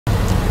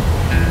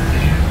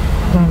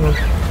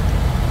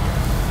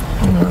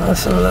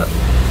Let's have a look.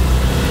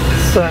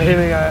 So here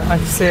we go. I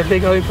can see a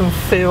big open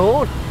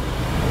field.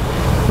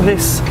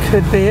 This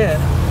could be it.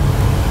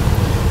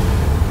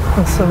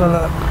 Let's have a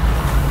look.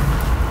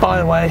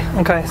 Byway.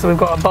 Okay, so we've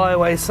got a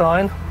byway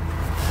sign.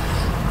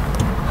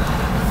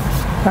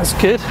 That's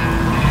good.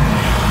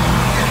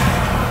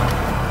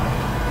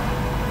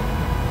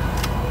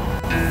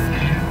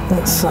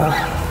 Let's,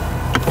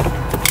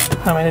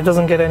 I mean, it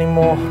doesn't get any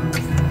more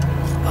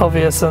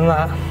obvious than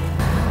that.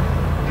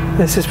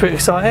 This is pretty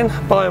exciting.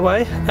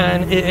 Byway,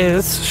 and it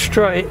is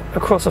straight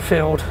across a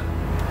field.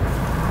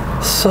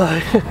 So,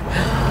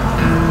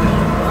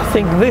 I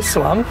think this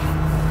one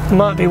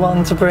might be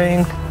one to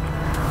bring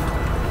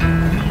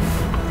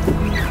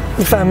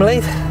the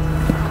family,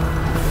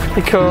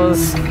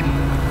 because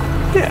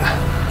yeah,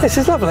 this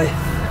is lovely.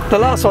 The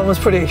last one was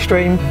pretty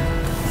extreme,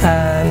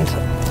 and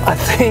I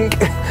think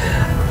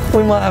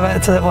we might have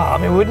had to, well, I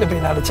mean, we wouldn't have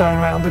been able to turn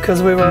around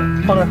because we were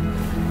on a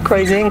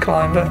crazy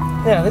incline, but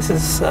yeah, this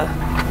is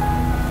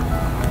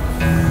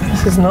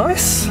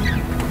nice.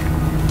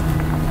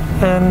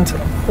 And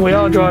we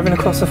are driving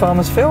across the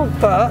farmer's field,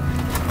 but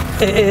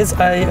it is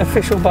a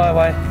official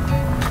byway,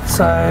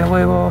 so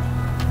we will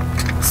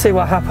see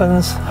what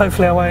happens.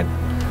 Hopefully I won't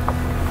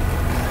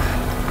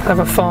have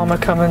a farmer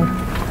come and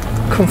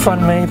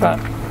confront me, but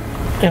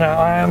you know,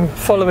 I am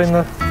following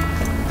the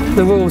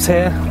rules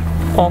here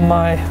on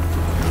my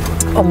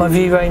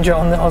view ranger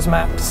on the Oz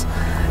maps.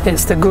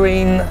 It's the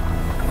green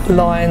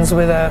lines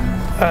with a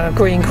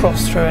green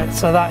cross through it,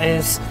 so that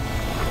is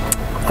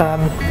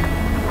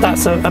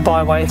that's a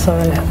byway. So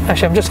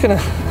actually I'm just gonna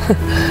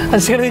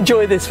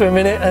enjoy this for a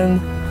minute. And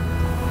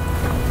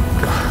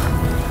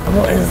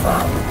what is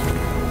that?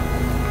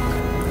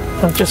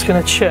 I'm just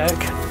gonna check.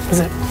 Is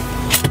it?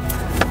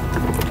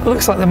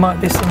 Looks like there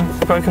might be some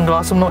broken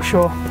glass, I'm not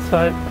sure.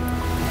 So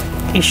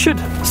you should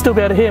still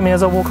be able to hear me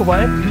as I walk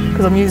away,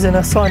 because I'm using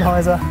a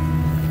Sennheiser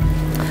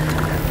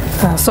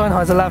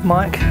lav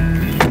mic,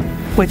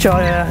 which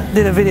I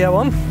did a video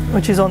on,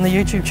 which is on the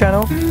YouTube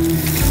channel,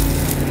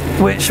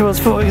 which was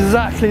for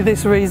exactly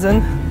this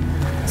reason,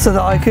 so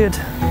that I could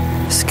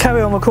just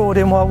carry on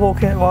recording while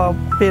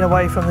being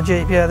away from the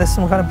Jeep. Yeah, there's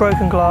some kind of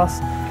broken glass.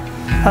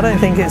 I don't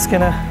think it's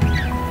gonna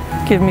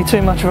give me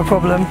too much of a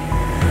problem.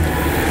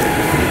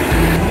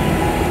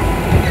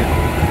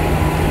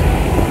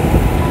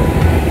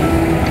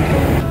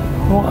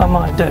 What I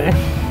might do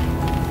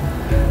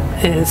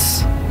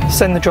is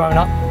send the drone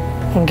up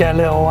and get a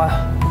little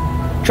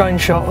drone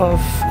shot of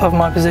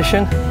my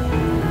position.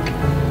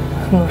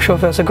 I'm not sure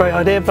if that's a great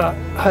idea, but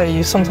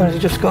hey, sometimes you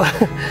just got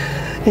to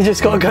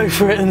go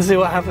for it and see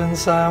what happens.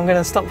 So I'm going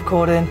to stop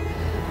recording,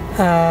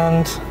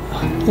 and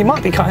you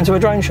might be cut into a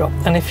drone shot.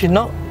 And if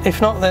not,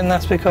 then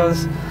that's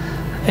because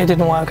it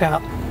didn't work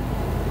out.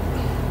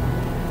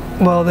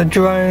 Well, the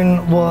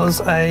drone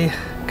was a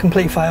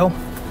complete fail.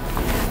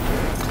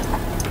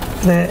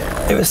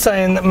 It was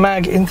saying that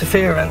mag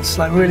interference,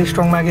 like really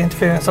strong mag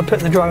interference. I put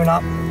the drone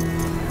up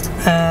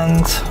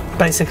and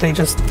basically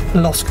just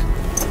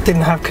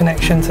didn't have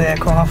connection to the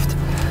aircraft.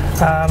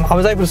 I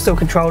was able to still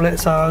control it,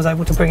 so I was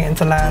able to bring it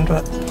into land,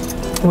 but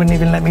it wouldn't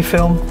even let me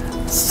film.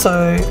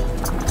 So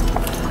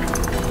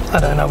I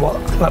don't know what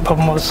that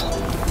problem was.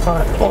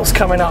 Right, what's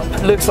coming up?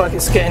 It looks like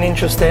it's getting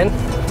interesting.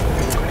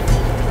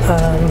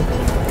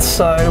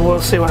 So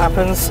we'll see what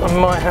happens. I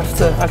might have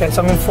to. Okay,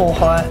 so I'm in full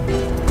high.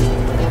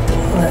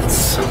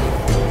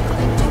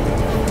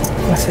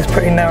 This is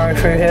pretty narrow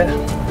through here.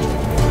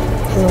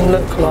 Doesn't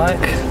look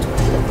like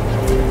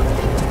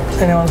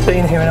anyone's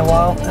been here in a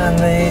while, and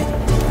the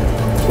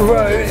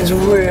road is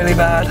really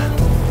bad.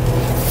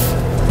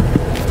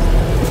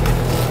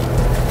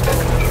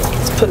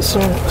 Let's put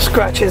some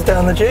scratches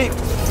down the Jeep.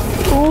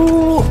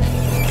 Ooh,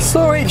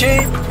 sorry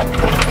Jeep.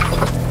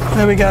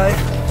 There we go.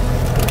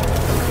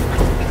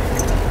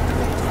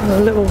 A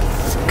little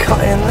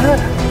cut in there.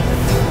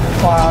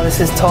 Wow, this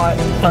is tight.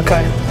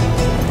 Okay,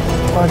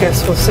 well, I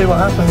guess we'll see what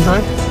happens,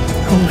 eh?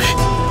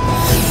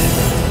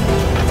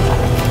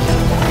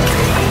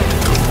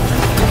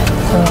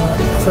 Oh,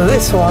 so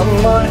this one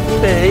might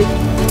be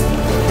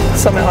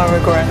something I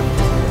regret,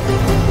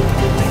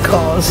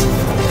 because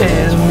it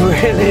is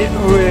really,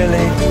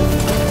 really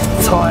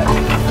tight,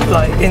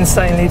 like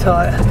insanely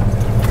tight.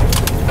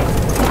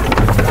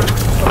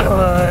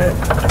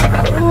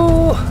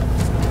 Ooh.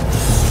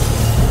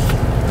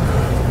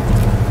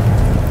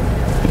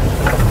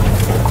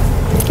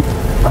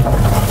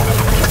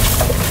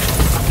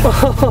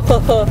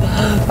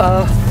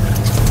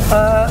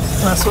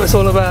 That's what it's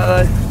all about,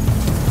 though.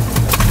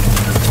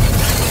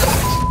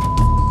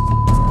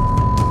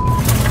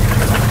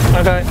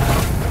 Okay,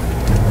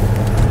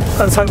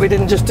 let's hope we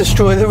didn't just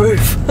destroy the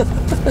roof.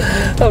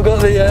 I've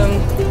got the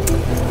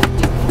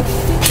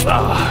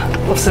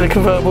what's the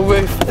convertible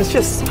roof? Let's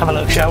just have a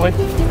look, shall we?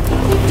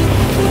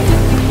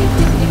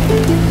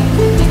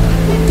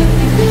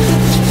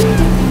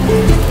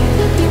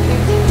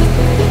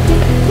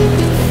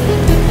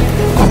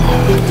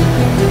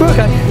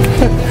 Okay.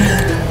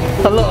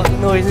 A lot of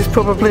noise is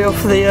probably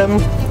off the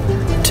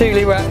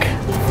Thule rack.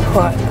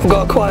 Right, I've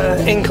got quite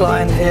an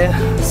incline here,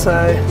 so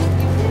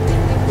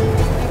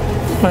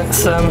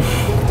let's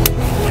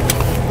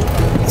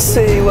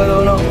see whether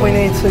or not we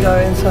need to go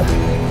into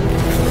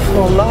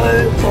full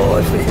low, or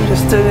if we can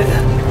just do it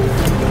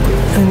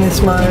in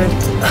this mode.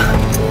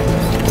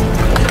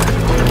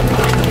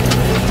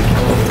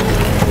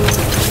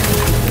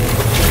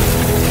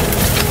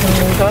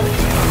 There we go.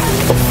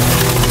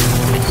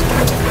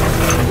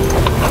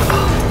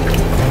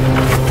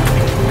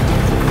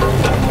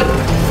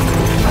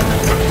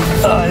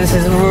 Oh, this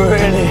is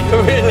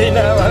really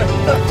narrow.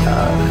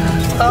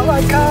 Oh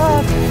my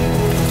god.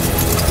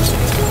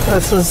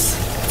 This is,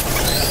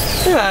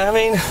 yeah, I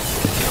mean,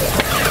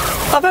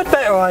 I've had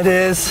better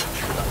ideas.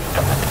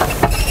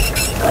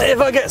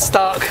 If I get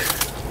stuck,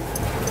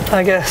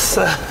 I guess.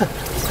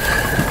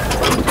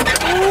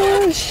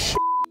 Oh, shit.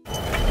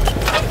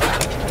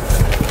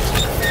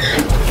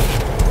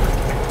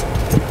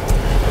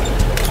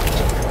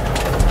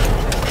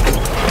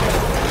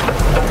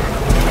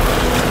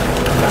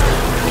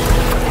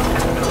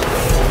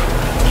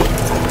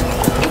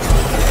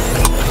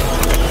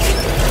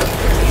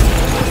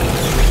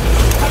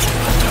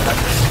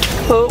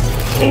 Oh,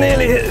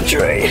 nearly hit the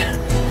tree.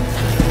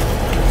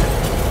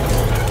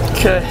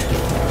 Okay.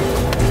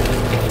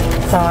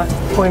 Alright,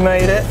 we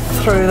made it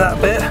through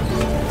that bit.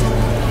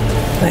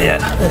 But yeah,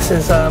 this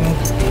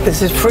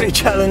is pretty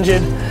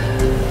challenging,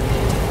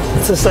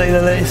 to say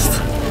the least.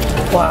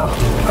 Wow.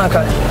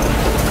 Okay.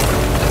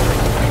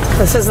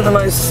 This isn't the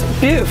most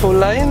beautiful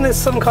lane. There's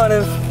some kind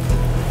of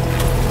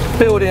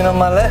building on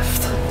my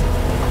left.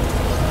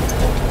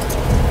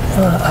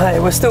 Hey,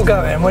 we're still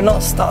going. We're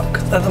not stuck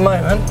at the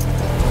moment.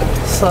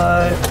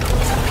 So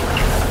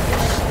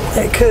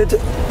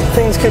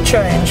things could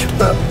change,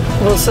 but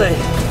we'll see.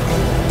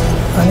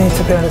 I need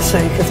to be able to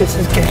see because this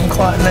is getting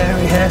quite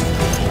leery here.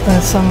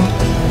 There's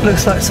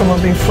looks like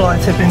someone's been fly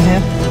tipping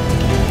here,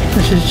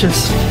 which is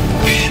just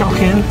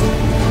shocking.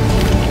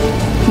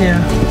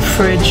 Yeah,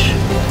 fridge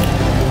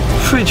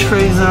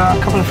freezer, a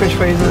couple of fridge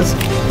freezers.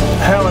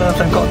 How on earth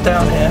they've got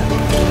down here?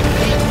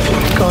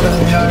 God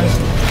only knows.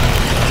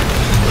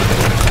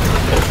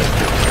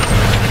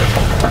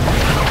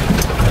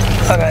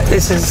 Okay,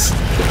 this is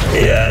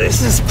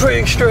pretty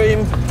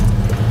extreme,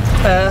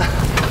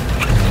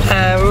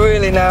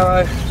 really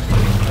narrow.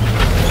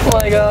 Oh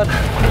my god.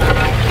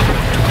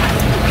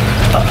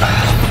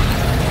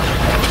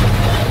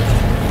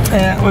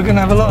 Yeah, we're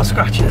gonna have a lot of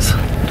scratches,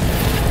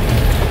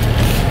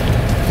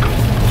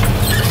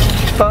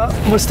 but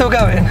we're still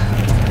going,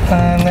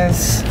 and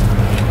there's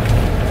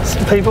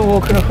some people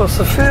walking across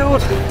the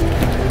field.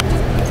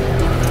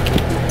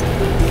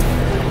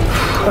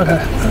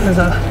 Okay,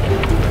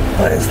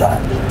 what is that?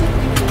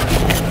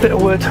 Bit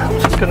of wood I'm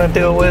just going to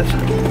deal with.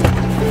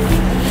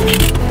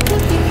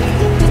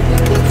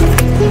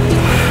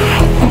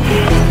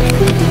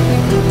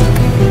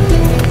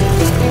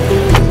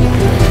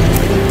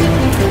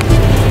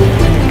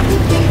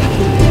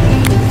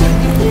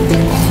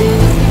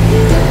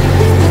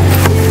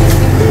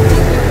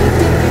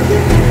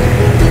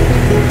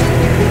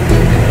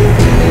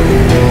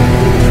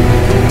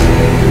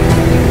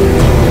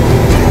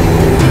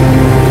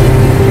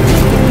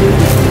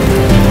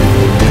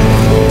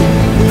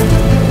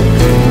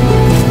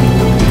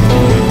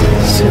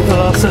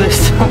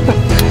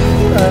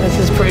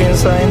 This is pretty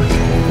insane.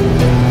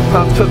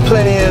 I've put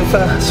plenty of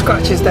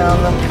scratches down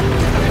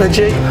the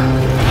Jeep,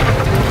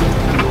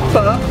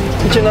 but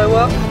do you know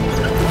what?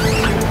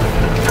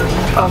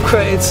 I've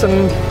created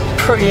some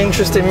pretty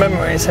interesting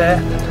memories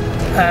here,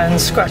 and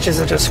scratches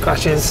are just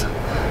scratches.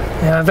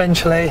 You know,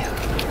 eventually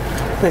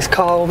this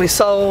car will be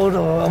sold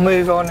or I'll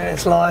move on in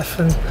its life.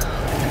 And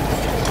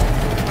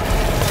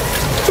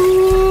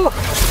ooh,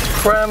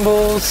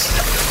 brambles.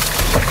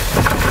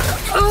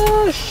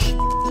 Oh,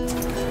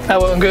 that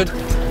wasn't good.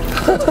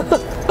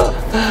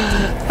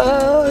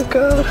 Oh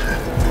god.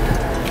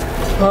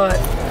 Right,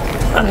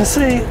 I can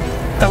see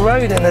a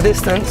road in the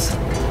distance.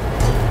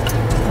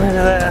 Over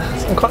there,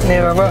 so I'm quite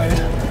near a road.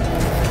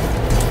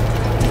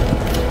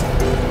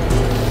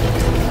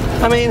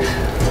 I mean,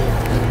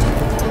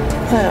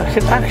 yeah, I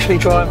could actually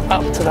drive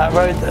up to that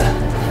road there.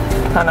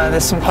 I know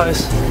there's some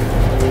posts.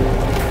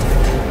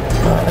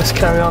 Right, let's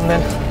carry on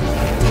then.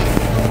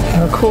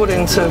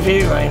 According to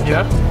View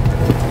Ranger,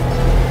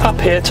 up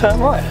here turn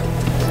right.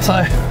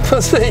 So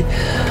we'll see.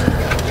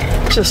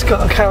 Just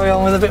got to carry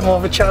on with a bit more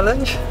of a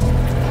challenge.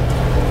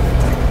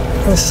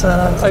 Let's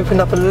open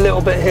up a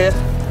little bit here.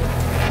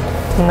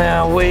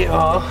 Now we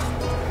are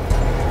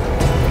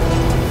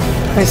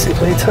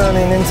basically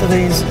turning into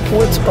these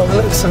woods by the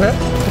looks of it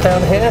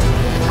down here.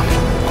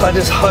 I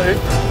just hope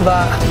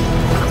that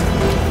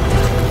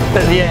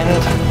at the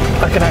end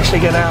I can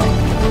actually get out.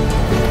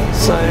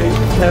 So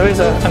there is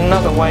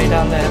another way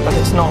down there, but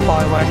it's not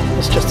byway,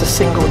 it's just a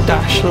single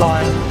dash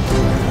line.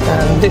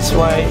 And this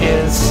way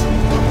is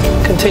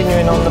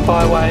continuing on the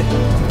byway,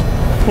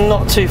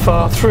 not too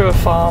far, through a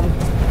farm.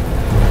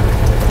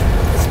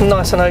 It's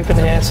nice and open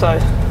here, so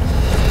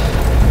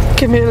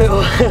give me a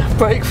little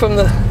break from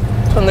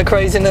the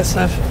craziness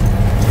of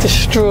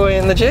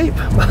destroying the Jeep.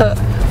 But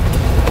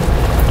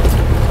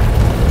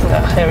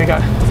Here we go.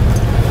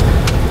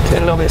 Get a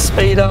little bit of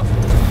speed up.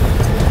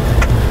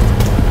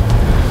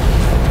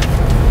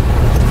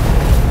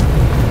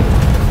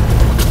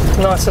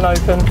 Nice and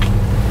open,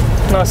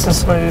 nice and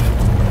smooth.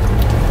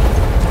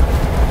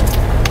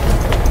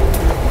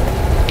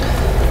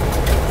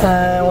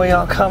 And we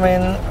are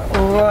coming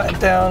right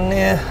down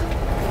near.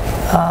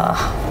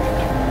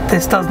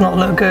 This does not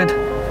look good.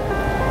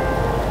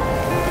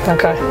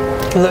 Okay,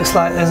 looks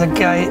like there's a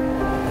gate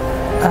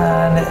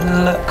and it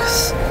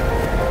looks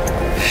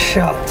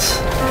shut.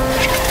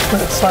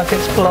 Looks like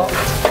it's blocked.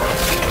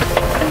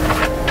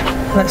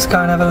 Let's go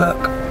and have a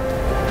look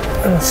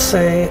and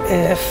see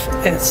if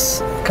it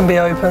can be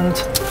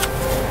opened.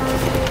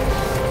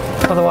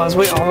 Otherwise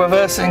we are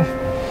reversing.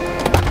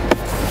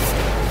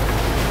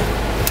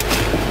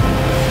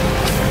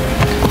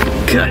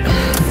 Okay.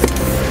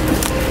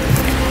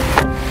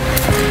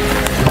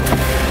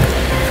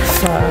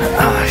 So,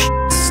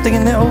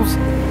 stinging nettles.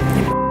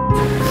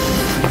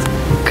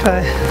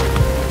 Okay,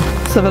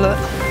 let's have a look.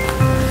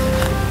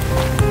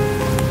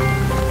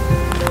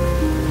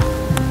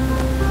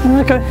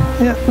 Okay,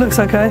 yeah, looks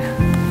okay.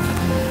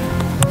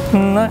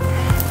 No,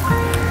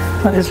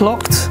 that is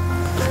locked.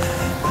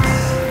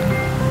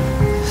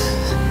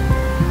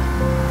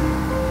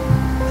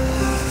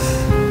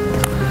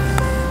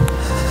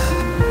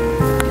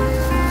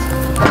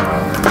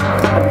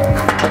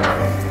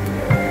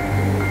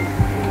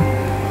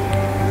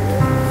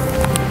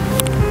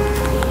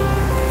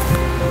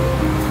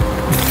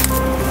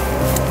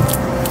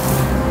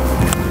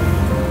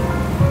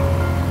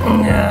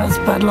 Yeah, it's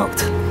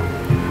padlocked.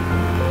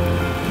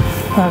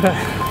 Okay.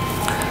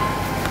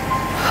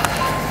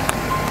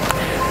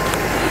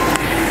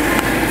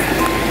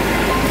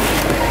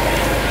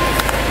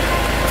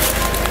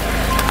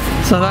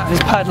 So that is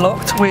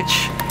padlocked,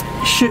 which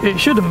it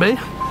shouldn't be,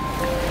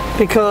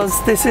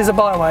 because this is a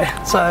byway.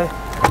 So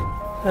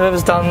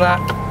whoever's done that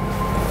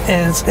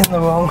is in the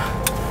wrong,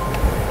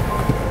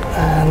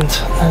 and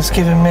has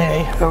given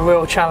me a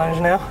real challenge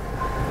now,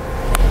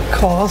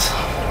 because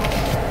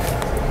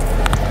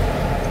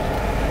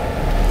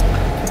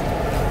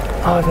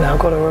I've now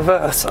got to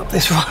reverse up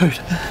this road.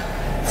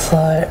 So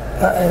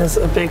that is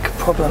a big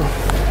problem.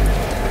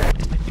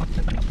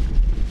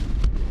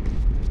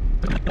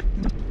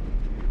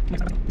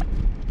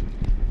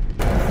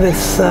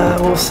 This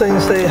we'll soon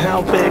see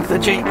how big the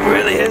Jeep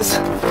really is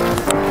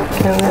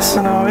in this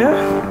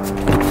scenario.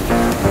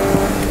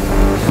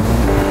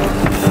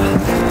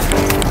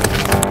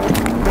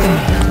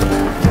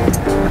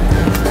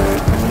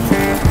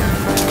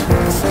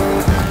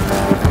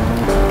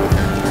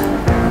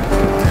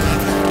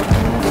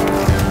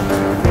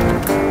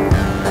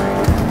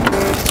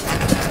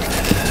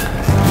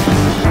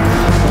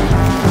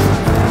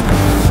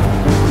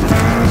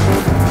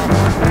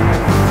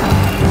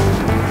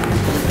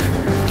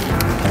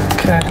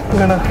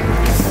 I'm gonna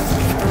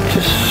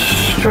just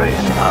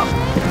straighten it up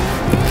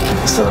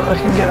so that I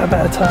can get a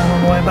better turn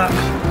on the way back.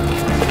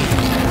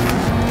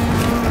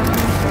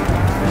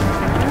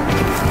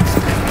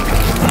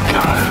 Go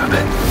over a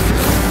bit.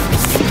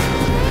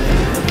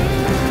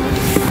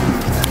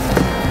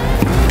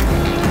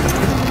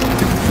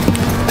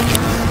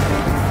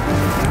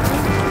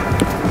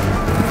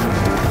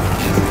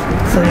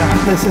 So yeah,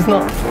 this is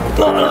not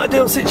an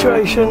ideal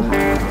situation,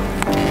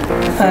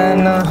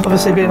 and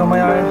obviously being on my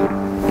own,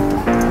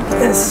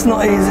 it's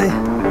not easy.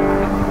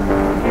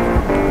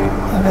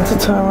 I'm going to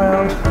turn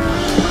around.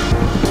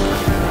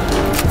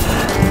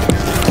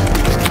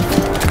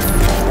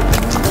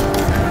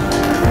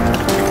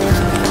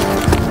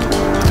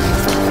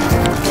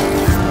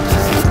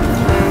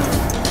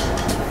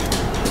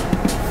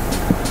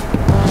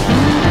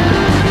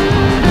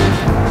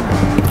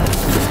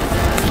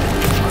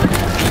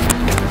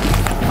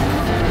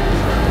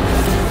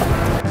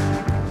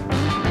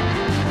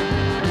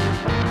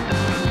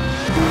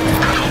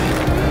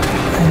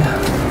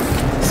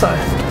 So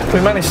we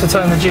managed to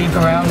turn the Jeep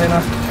around in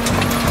a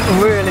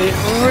really,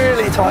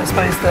 really tight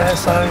space there,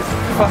 so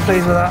quite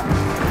pleased with that.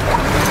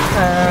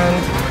 And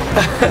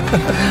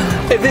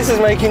if this is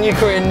making you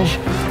cringe,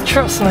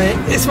 trust me,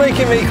 it's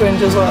making me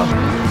cringe as well.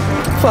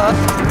 But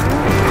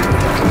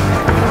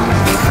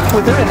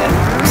we're doing it,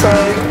 so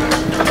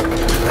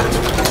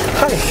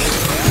hey.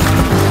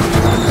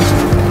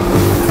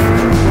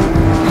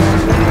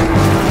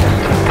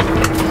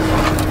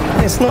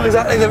 It's not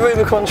exactly the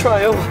Rubicon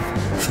trail,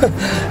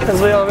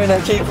 as we are in a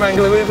Jeep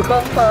Wrangler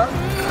Rubicon, but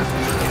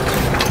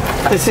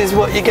this is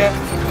what you get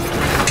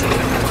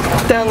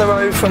down the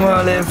road from where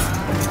I live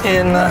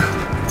in the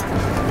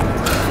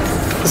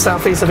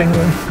southeast of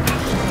England.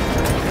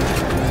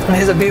 And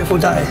it's a beautiful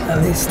day,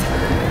 at least.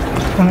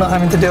 I'm not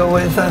having to deal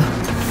with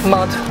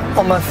mud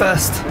on my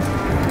first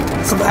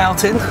sort of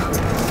outing.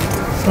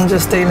 I'm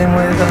just dealing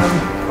with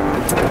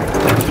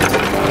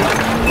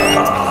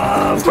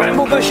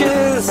bramble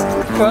bushes,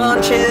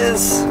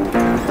 branches,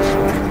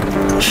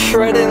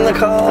 shredding the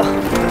car.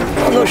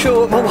 I'm not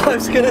sure what my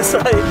wife's going to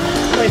say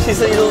when she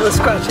sees all the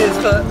scratches,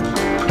 but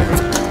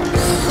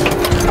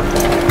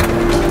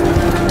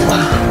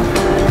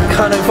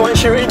kind kind of,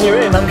 once you're in, you're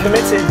in. I'm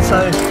committed,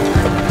 so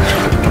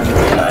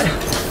you know,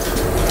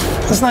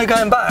 there's no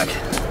going back.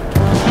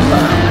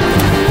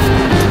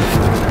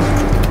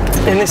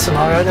 In this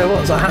scenario, there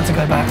was. I had to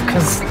go back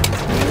because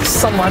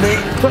somebody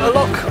put a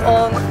lock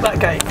on that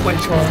gate,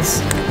 which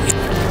was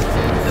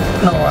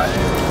not right.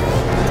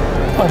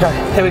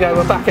 Okay, here we go.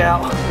 We're back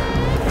out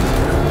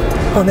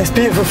on this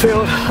beautiful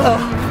field. Oh,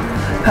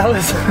 that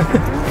was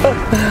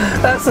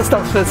that's the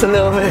stuff that's a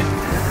little bit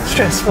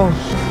stressful.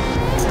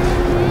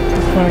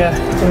 Okay,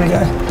 here we go.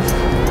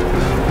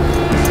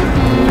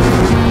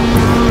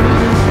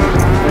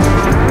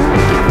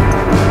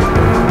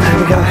 There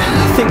we go.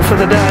 I think for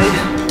the day,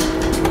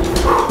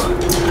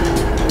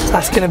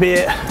 that's going to be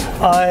it.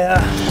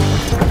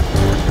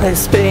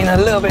 It's been a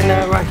little bit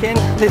nerve-wracking.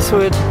 This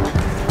would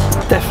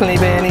definitely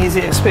be an easy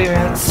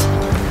experience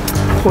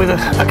with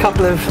a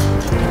couple of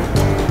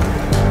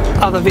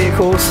other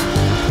vehicles,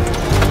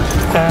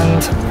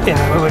 and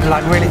yeah, it would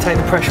like really take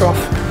the pressure off.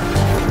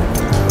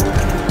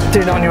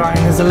 Doing it on your own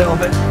is a little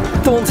bit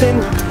daunting,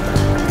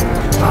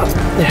 but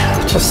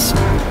yeah, just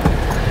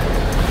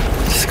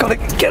got to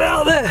get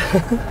out there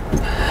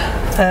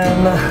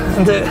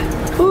and do it.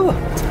 Ooh.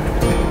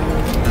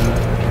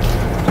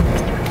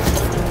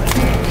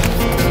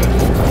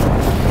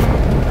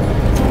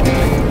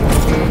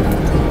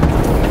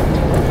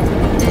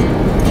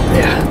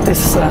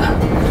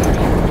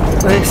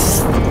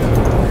 This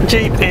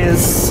Jeep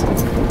is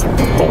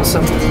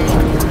awesome.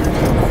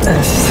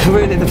 This is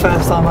really the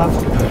first time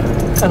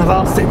I've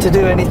asked it to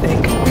do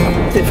anything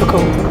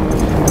difficult,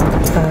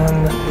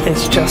 and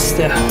it's just,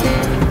 yeah,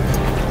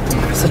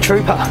 it's a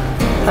trooper,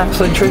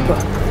 absolute trooper.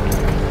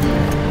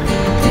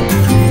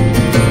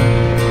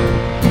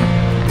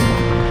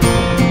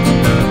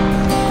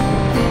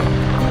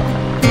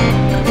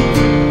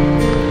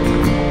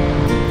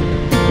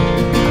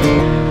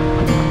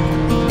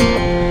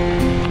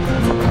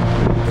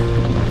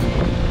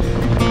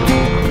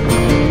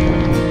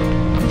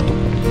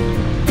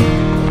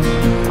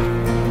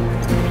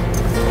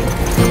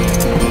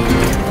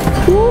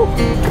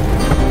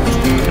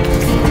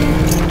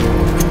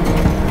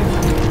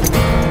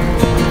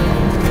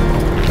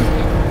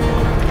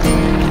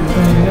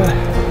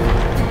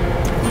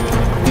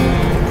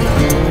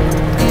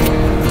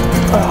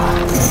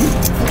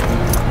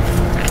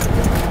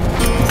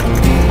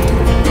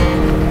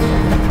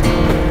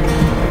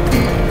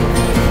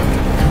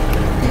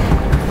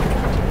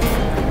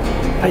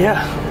 But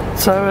yeah,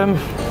 so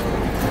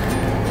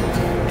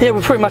yeah,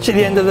 we're pretty much at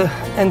the end of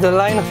the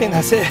lane. I think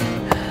that's it.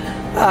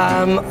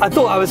 I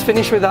thought I was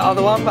finished with that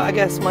other one, but I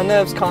guess my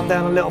nerves calmed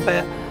down a little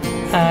bit,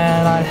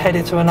 and I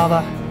headed to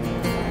another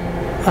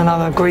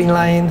green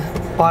lane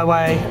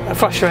byway.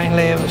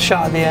 Frustratingly, it was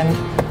shut at the end,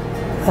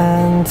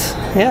 and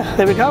yeah,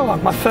 there we go.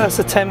 My first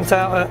attempt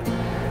out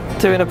at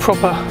doing a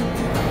proper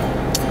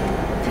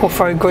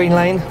off-road green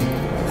lane,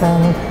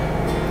 and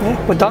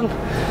yeah, we're done.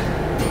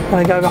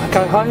 I'm gonna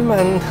go home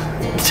and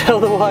tell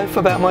the wife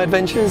about my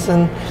adventures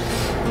and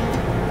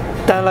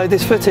download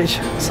this footage.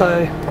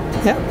 So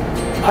yeah,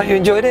 hope you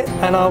enjoyed it,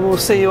 and I will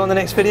see you on the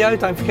next video.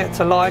 Don't forget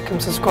to like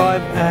and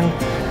subscribe, and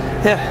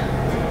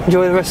yeah,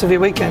 enjoy the rest of your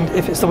weekend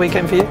if it's the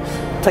weekend for you.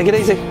 Take it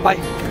easy. Bye.